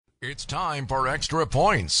It's time for Extra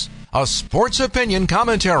Points, a sports opinion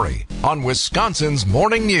commentary on Wisconsin's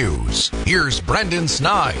morning news. Here's Brendan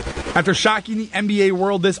Snide. After shocking the NBA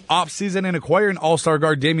world this offseason and acquiring all-star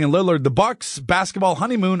guard Damian Lillard, the Bucks' basketball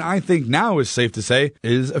honeymoon, I think now is safe to say,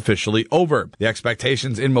 is officially over. The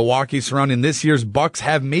expectations in Milwaukee surrounding this year's Bucks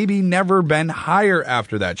have maybe never been higher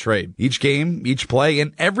after that trade. Each game, each play,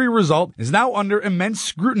 and every result is now under immense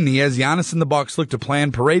scrutiny as Giannis and the Bucks look to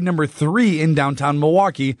plan parade number 3 in downtown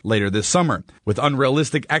Milwaukee later this summer. With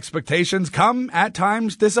unrealistic expectations come, at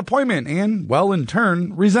times, disappointment and, well, in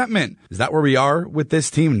turn, resentment. Is that where we are with this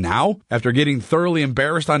team now? After getting thoroughly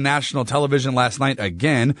embarrassed on national television last night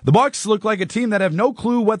again, the Bucks look like a team that have no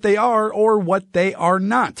clue what they are or what they are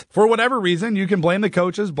not. For whatever reason, you can blame the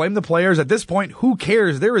coaches, blame the players. At this point, who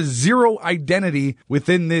cares? There is zero identity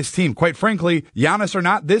within this team. Quite frankly, Giannis or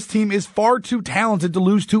not, this team is far too talented to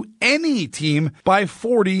lose to any team by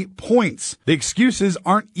 40 points. The excuses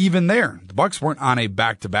aren't even there. The Bucks weren't on a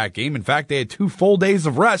back-to-back game. In fact, they had 2 full days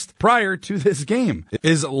of rest prior to this game.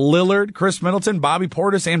 Is Lillard, Chris Middleton, Bobby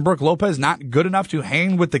Portis, and Brook Lopez not good enough to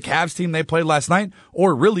hang with the Cavs team they played last night,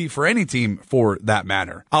 or really for any team for that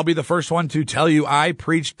matter? I'll be the first one to tell you I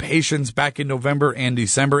preached patience back in November and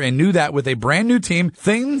December and knew that with a brand new team,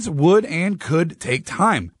 things would and could take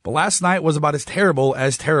time. But last night was about as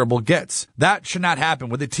terrible gets. That should not happen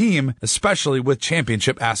with a team, especially with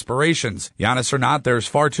championship aspirations. Giannis or not, there's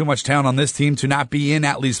far too much talent on this team to not be in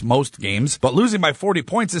at least most games. But losing by 40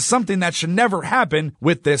 points is something that should never happen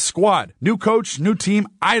with this squad. New coach, new team,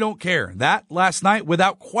 I don't care. That last night,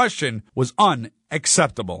 without question, was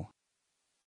unacceptable.